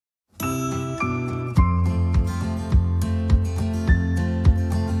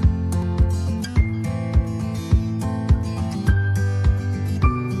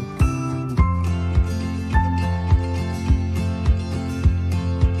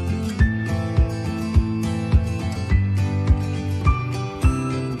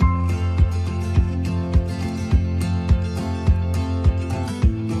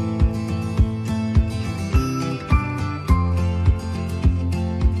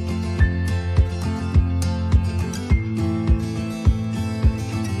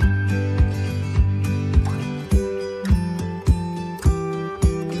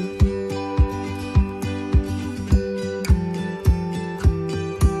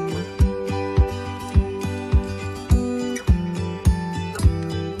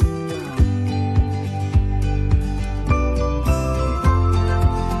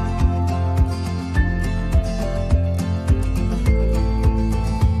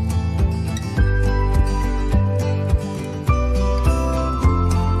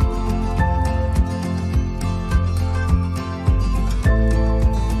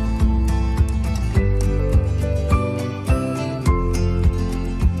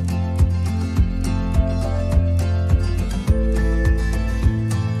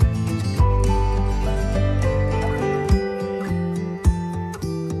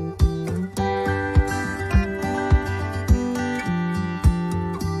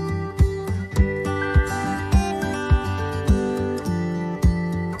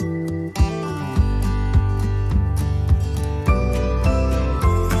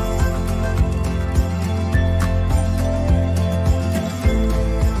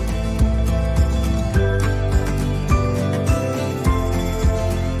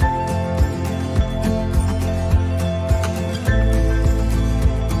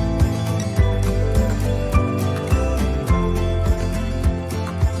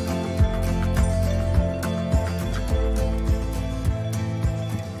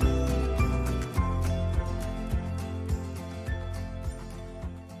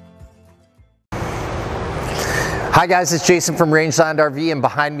Hi guys, it's Jason from Rangeland RV, and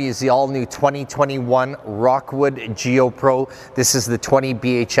behind me is the all-new 2021 Rockwood Geo Pro. This is the 20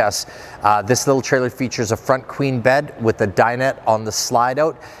 BHS. This little trailer features a front queen bed with a dinette on the slide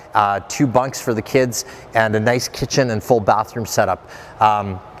out, 2 bunks for the kids, and a nice kitchen and full bathroom setup.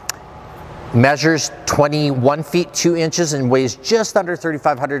 Measures 21 feet 2 inches and weighs just under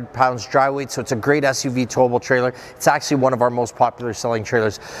 3,500 pounds dry weight, so it's a great SUV towable trailer. It's actually one of our most popular selling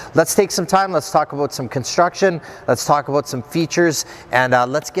trailers. Let's take some time, let's talk about some construction, let's talk about some features, and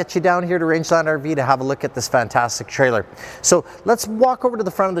let's get you down here to Rangeland RV to have a look at this fantastic trailer. So let's walk over to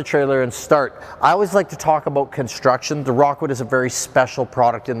the front of the trailer and start. I always like to talk about construction. The Rockwood is a very special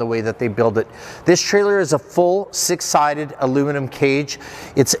product in the way that they build it. This trailer is a full 6-sided aluminum cage.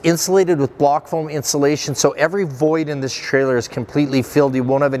 It's insulated with block foam insulation, so every void in this trailer is completely filled. You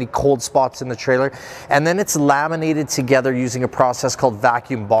won't have any cold spots in the trailer, and then it's laminated together using a process called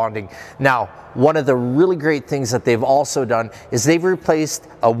vacuum bonding. Now, one of the really great things that they've also done is they've replaced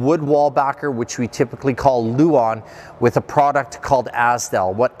a wood wall backer, which we typically call Luan, with a product called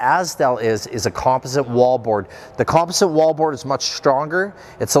Asdel. What Asdel is a composite wallboard. The composite wallboard is much stronger,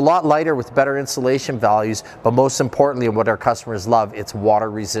 it's a lot lighter with better insulation values, but most importantly, what our customers love, it's water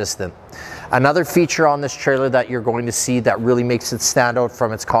resistant. Another feature on this trailer that you're going to see that really makes it stand out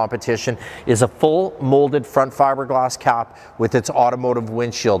from its competition is a full molded front fiberglass cap with its automotive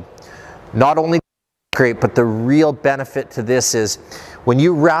windshield. Not only great, but the real benefit to this is when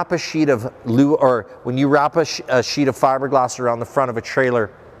you wrap a sheet of fiberglass around the front of a trailer,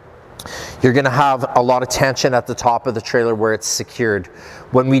 you're going to have a lot of tension at the top of the trailer where it's secured.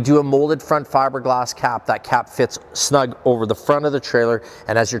 When we do a molded front fiberglass cap, that cap fits snug over the front of the trailer,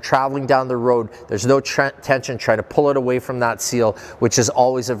 and as you're traveling down the road, there's no tension trying to pull it away from that seal, which is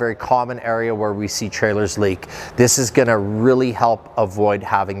always a very common area where we see trailers leak. This is going to really help avoid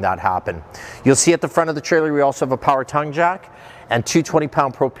having that happen. You'll see at the front of the trailer we also have a power tongue jack and 2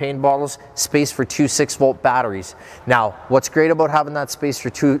 20-pound propane bottles, space for 2 6-volt batteries. Now, what's great about having that space for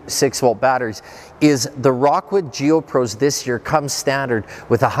 2 6-volt batteries is the Rockwood Geo Pros this year come standard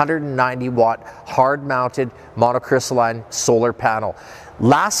with a 190-watt hard-mounted monocrystalline solar panel.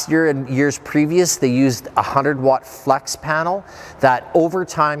 Last year and years previous, they used a 100-watt flex panel that over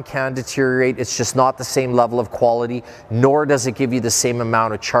time can deteriorate. It's just not the same level of quality, nor does it give you the same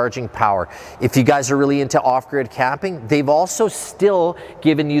amount of charging power. If you guys are really into off-grid camping, they've also still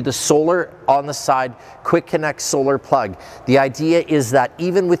given you the solar on the side, quick connect solar plug. The idea is that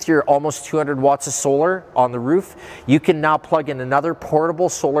even with your almost 200 watts of solar on the roof, you can now plug in another portable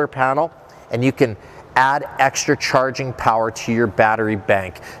solar panel and you can add extra charging power to your battery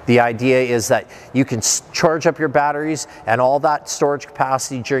bank. The idea is that you can charge up your batteries and all that storage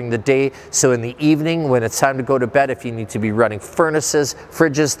capacity during the day, so in the evening when it's time to go to bed, if you need to be running furnaces,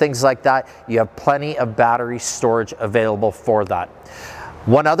 fridges, things like that, you have plenty of battery storage available for that.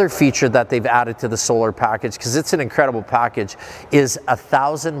 One other feature that they've added to the solar package, because it's an incredible package, is a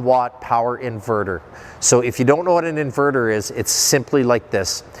 1,000-watt power inverter. So if you don't know what an inverter is, it's simply like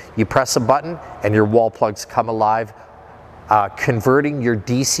this. You press a button and your wall plugs come alive, converting your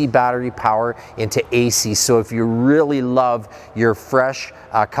DC battery power into AC. So if you really love your fresh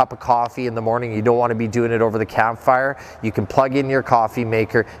cup of coffee in the morning, you don't want to be doing it over the campfire, you can plug in your coffee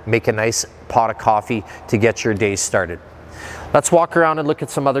maker, make a nice pot of coffee to get your day started. Let's walk around and look at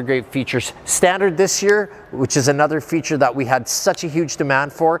some other great features. Standard this year, which is another feature that we had such a huge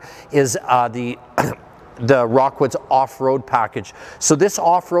demand for, is the Rockwood's off-road package. So this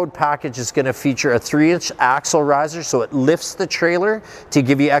off-road package is going to feature a 3-inch axle riser, so it lifts the trailer to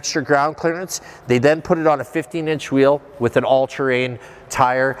give you extra ground clearance. They then put it on a 15-inch wheel with an all-terrain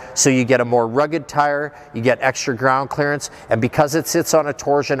tire, so you get a more rugged tire, you get extra ground clearance, and because it sits on a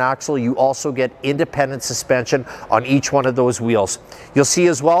torsion axle, you also get independent suspension on each one of those wheels. You'll see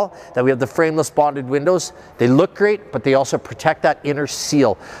as well that we have the frameless bonded windows. They look great, but they also protect that inner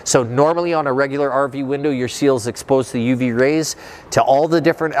seal. So normally on a regular RV window, your seal is exposed to UV rays, to all the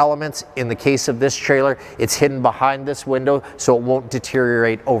different elements. In the case of this trailer, it's hidden behind this window, so it won't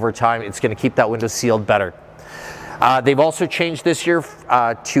deteriorate over time. It's going to keep that window sealed better. They've also changed this year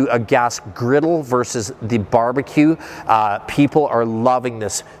to a gas griddle versus the barbecue. People are loving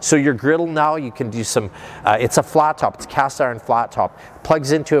this. So your griddle now, you can do some, it's a flat top, it's a cast iron flat top.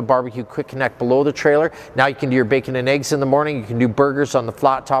 Plugs into a barbecue quick connect below the trailer. Now you can do your bacon and eggs in the morning. You can do burgers on the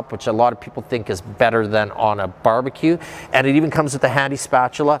flat top, which a lot of people think is better than on a barbecue. And it even comes with a handy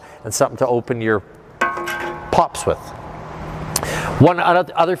spatula and something to open your pops with. One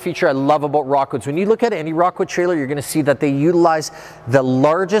other feature I love about Rockwoods, when you look at any Rockwood trailer, you're going to see that they utilize the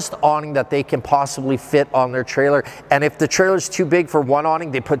largest awning that they can possibly fit on their trailer. And if the trailer's too big for one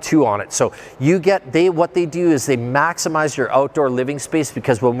awning, they put two on it. So you get, what they do is they maximize your outdoor living space,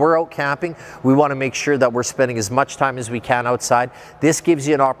 because when we're out camping, we want to make sure that we're spending as much time as we can outside. This gives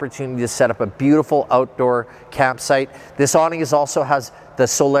you an opportunity to set up a beautiful outdoor campsite. This awning also has the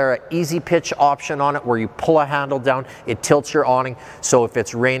Solera easy pitch option on it, where you pull a handle down, it tilts your awning, so if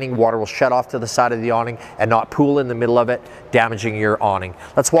it's raining, water will shed off to the side of the awning and not pool in the middle of it, damaging your awning.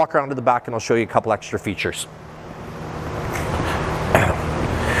 Let's walk around to the back and I'll show you a couple extra features.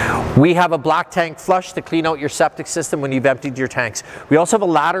 We have a black tank flush to clean out your septic system when you've emptied your tanks. We also have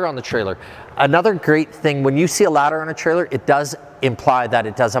a ladder on the trailer. Another great thing, when you see a ladder on a trailer, it does imply that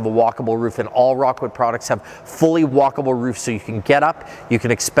it does have a walkable roof, and all Rockwood products have fully walkable roofs, so you can get up, you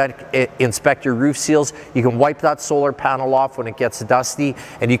can inspect your roof seals, you can wipe that solar panel off when it gets dusty,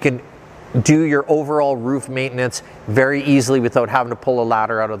 and you can do your overall roof maintenance very easily without having to pull a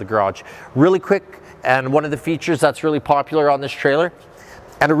ladder out of the garage. Really quick, and one of the features that's really popular on this trailer,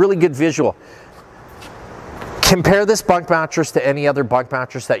 and a really good visual. Compare this bunk mattress to any other bunk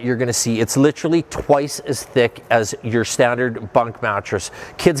mattress that you're gonna see. It's literally twice as thick as your standard bunk mattress.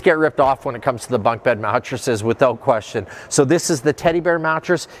 Kids get ripped off when it comes to the bunk bed mattresses, without question. So this is the teddy bear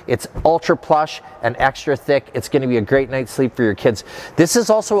mattress. It's ultra plush and extra thick. It's gonna be a great night's sleep for your kids. This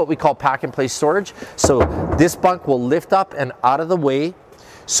is also what we call pack and play storage. So this bunk will lift up and out of the way.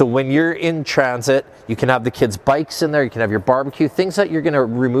 So when you're in transit, you can have the kids' bikes in there, you can have your barbecue, things that you're gonna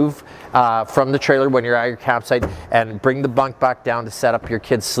remove from the trailer when you're at your campsite, and bring the bunk back down to set up your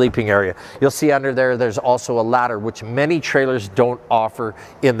kids' sleeping area. You'll see under there, there's also a ladder, which many trailers don't offer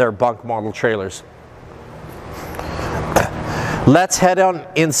in their bunk model trailers. Let's head on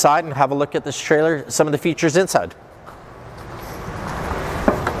inside and have a look at this trailer, some of the features inside.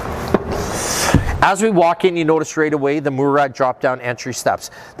 As we walk in, you notice right away the Murad drop-down entry steps.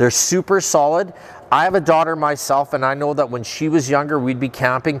 They're super solid. I have a daughter myself, and I know that when she was younger, we'd be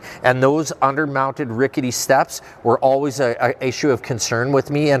camping, and those under-mounted rickety steps were always an issue of concern with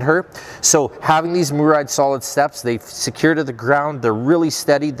me and her. So having these Murad solid steps, they secure to the ground, they're really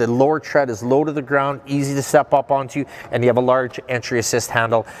steady, the lower tread is low to the ground, easy to step up onto, and you have a large entry assist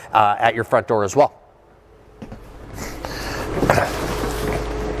handle at your front door as well.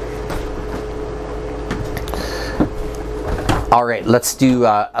 All right, let's do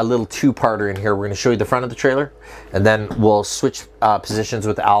a little two-parter in here. We're gonna show you the front of the trailer, and then we'll switch positions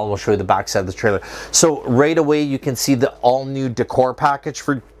with Al, and we'll show you the back side of the trailer. So right away, you can see the all-new decor package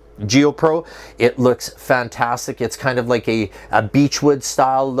for Geo Pro. It looks fantastic. It's kind of like a beechwood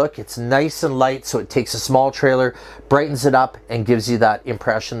style look. It's nice and light, so it takes a small trailer, brightens it up, and gives you that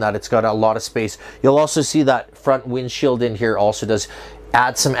impression that it's got a lot of space. You'll also see that front windshield in here also does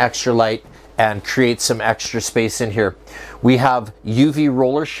add some extra light and create some extra space in here. We have UV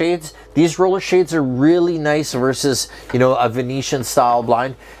roller shades. These roller shades are really nice versus, you know, a Venetian style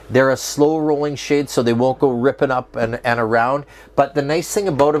blind. They're a slow rolling shade, so they won't go ripping up and around. But the nice thing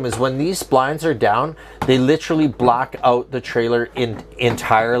about them is when these blinds are down, they literally block out the trailer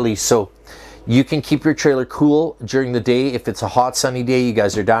entirely. So you can keep your trailer cool during the day. If it's a hot sunny day, you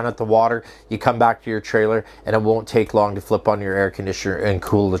guys are down at the water, you come back to your trailer, and it won't take long to flip on your air conditioner and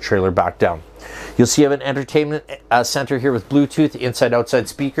cool the trailer back down. You'll see you have an entertainment center here with Bluetooth, inside outside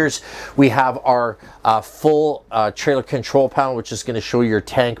speakers. We have our full trailer control panel, which is going to show your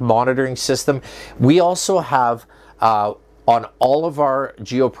tank monitoring system. We also have on all of our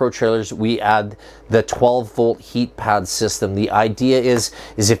Geo Pro trailers, we add the 12-volt heat pad system. The idea is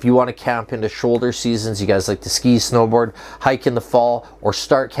if you want to camp into shoulder seasons, you guys like to ski, snowboard, hike in the fall, or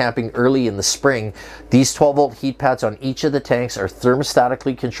start camping early in the spring, these 12-volt heat pads on each of the tanks are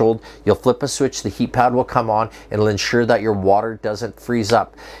thermostatically controlled. You'll flip a switch, the heat pad will come on, and it'll ensure that your water doesn't freeze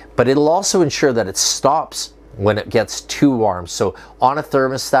up. But it'll also ensure that it stops when it gets too warm. So on a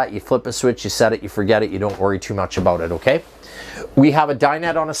thermostat, you flip a switch, you set it, you forget it, you don't worry too much about it, okay? We have a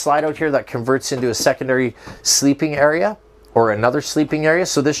dinette on a slide out here that converts into a secondary sleeping area or another sleeping area.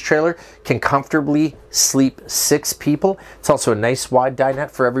 So this trailer can comfortably sleep 6 people. It's also a nice wide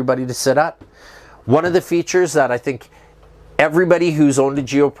dinette for everybody to sit at. One of the features that I think everybody who's owned a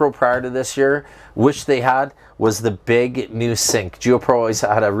Geo Pro prior to this year wished they had was the big new sink. Geo Pro always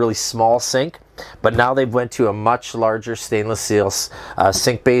had a really small sink, but now they've went to a much larger stainless steel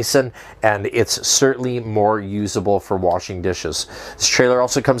sink basin, and it's certainly more usable for washing dishes. This trailer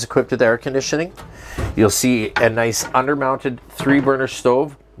also comes equipped with air conditioning. You'll see a nice undermounted 3-burner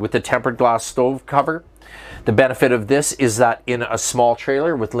stove with a tempered glass stove cover. The benefit of this is that in a small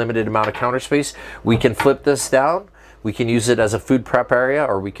trailer with limited amount of counter space, we can flip this down, We can use it as a food prep area,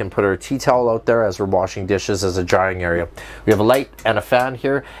 or we can put our tea towel out there as we're washing dishes as a drying area. We have a light and a fan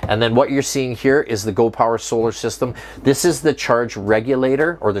here, and then what you're seeing here is the Go Power solar system. This is the charge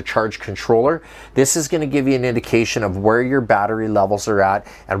regulator or the charge controller. This is going to give you an indication of where your battery levels are at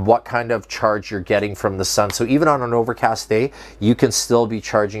and what kind of charge you're getting from the sun. So even on an overcast day, you can still be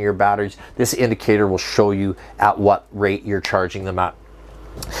charging your batteries. This indicator will show you at what rate you're charging them at.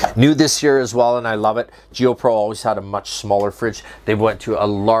 New this year as well, and I love it, Geo Pro always had a much smaller fridge. They went to a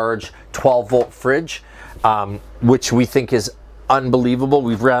large 12-volt fridge, which we think is unbelievable.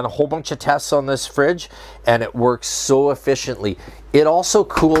 We've ran a whole bunch of tests on this fridge and it works so efficiently. It also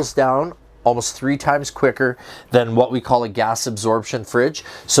cools down almost 3 times quicker than what we call a gas absorption fridge.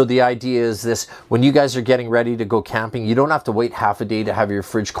 So the idea is this: when you guys are getting ready to go camping, you don't have to wait half a day to have your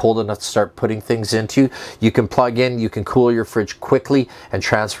fridge cold enough to start putting things into. You can plug in, you can cool your fridge quickly and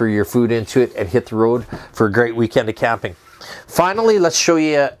transfer your food into it and hit the road for a great weekend of camping. Finally, let's show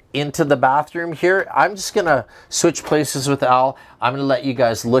you into the bathroom here. I'm just gonna switch places with Al. I'm gonna let you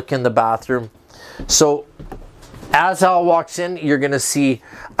guys look in the bathroom. So as Al walks in, you're gonna see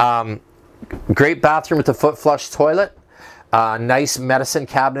great bathroom with a foot flush toilet, nice medicine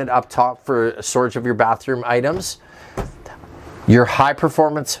cabinet up top for storage of your bathroom items, your high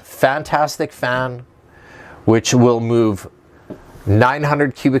performance fantastic fan, which will move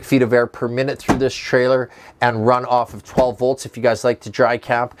 900 cubic feet of air per minute through this trailer and run off of 12 volts if you guys like to dry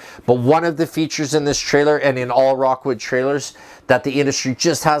camp. But one of the features in this trailer and in all Rockwood trailers that the industry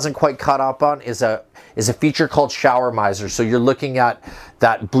just hasn't quite caught up on is a feature called shower miser. So you're looking at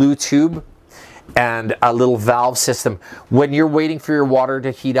that blue tube and a little valve system. When you're waiting for your water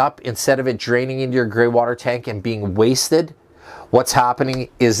to heat up, instead of it draining into your gray water tank and being wasted, what's happening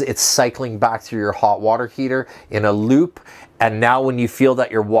is it's cycling back through your hot water heater in a loop. And now when you feel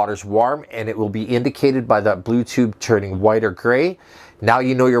that your water's warm, and it will be indicated by that blue tube turning white or gray, now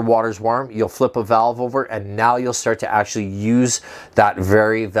you know your water's warm, you'll flip a valve over, and now you'll start to actually use that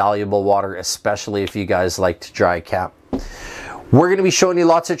very valuable water, especially if you guys like to dry camp. We're going to be showing you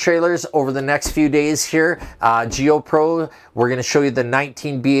lots of trailers over the next few days here. Geo Pro, we're going to show you the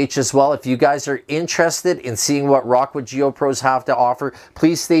 19BH as well. If you guys are interested in seeing what Rockwood Geo Pros have to offer,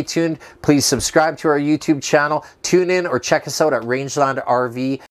 please stay tuned. Please subscribe to our YouTube channel. Tune in or check us out at Rangeland RV.